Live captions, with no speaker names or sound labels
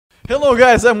Hello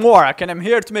guys, I'm Warak, and I'm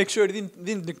here to make sure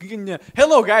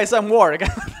Hello guys, I'm Warak.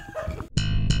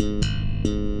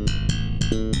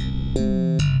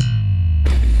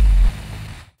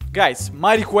 Guys,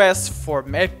 my request for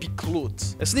epic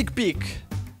loot. A sneak peek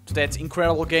to that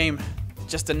incredible game.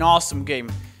 Just an awesome game.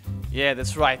 Yeah,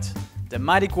 that's right. The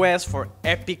my request for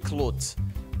epic loot.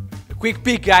 A quick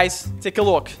peek, guys. Take a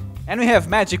look. And we have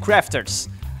Magicrafters.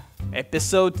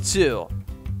 Episode 2.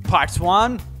 Parts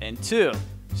 1 and 2.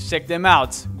 Check them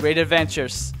out. Great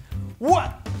adventures.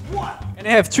 What? And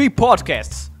I have 3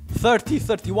 podcasts. 30,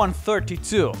 31,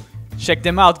 32. Check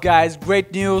them out, guys.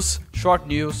 Great news, short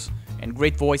news, and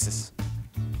great voices.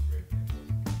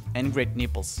 And great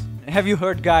nipples. And have you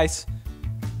heard, guys?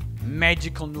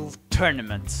 Magical Noob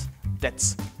Tournament.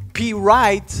 That's P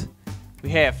right. We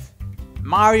have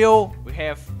Mario, we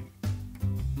have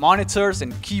monitors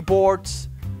and keyboards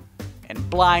and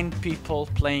blind people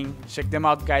playing. Check them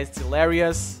out, guys. It's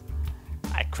hilarious.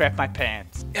 I crap my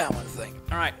pants. Yeah, one thing.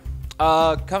 Alright.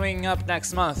 Coming up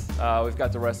next month, we've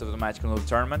got the rest of the Magical Noob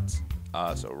Tournament.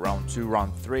 So round 2,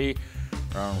 round 3,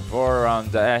 round 4,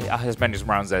 round as many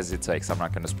rounds as it takes. I'm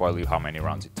not going to spoil you how many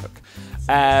rounds it took.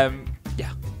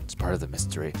 Yeah, it's part of the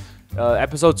mystery.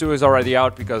 Episode 2 is already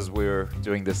out because we're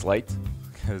doing this late.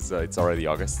 Because it's already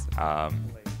August.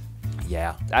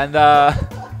 Yeah. And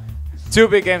 2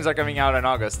 big games are coming out in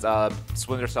August.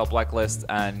 Splinter Cell Blacklist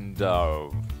and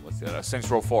what's the other? Saints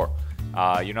Row 4.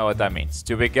 You know what that means.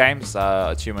 2 big games.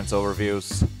 Achievements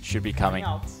overviews should be coming.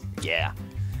 Yeah.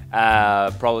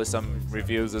 Probably some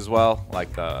reviews as well.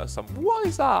 Like some what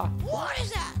is that? What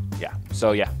is that? Yeah.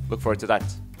 So yeah, look forward to that.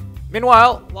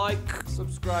 Meanwhile, like,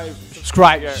 subscribe,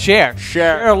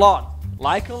 Share a lot,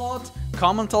 like a lot,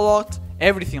 comment a lot,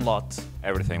 everything lot.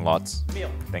 everything lots.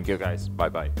 Milk. Thank you guys. Bye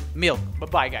bye. Milk. Bye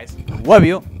bye, guys. Love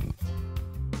you.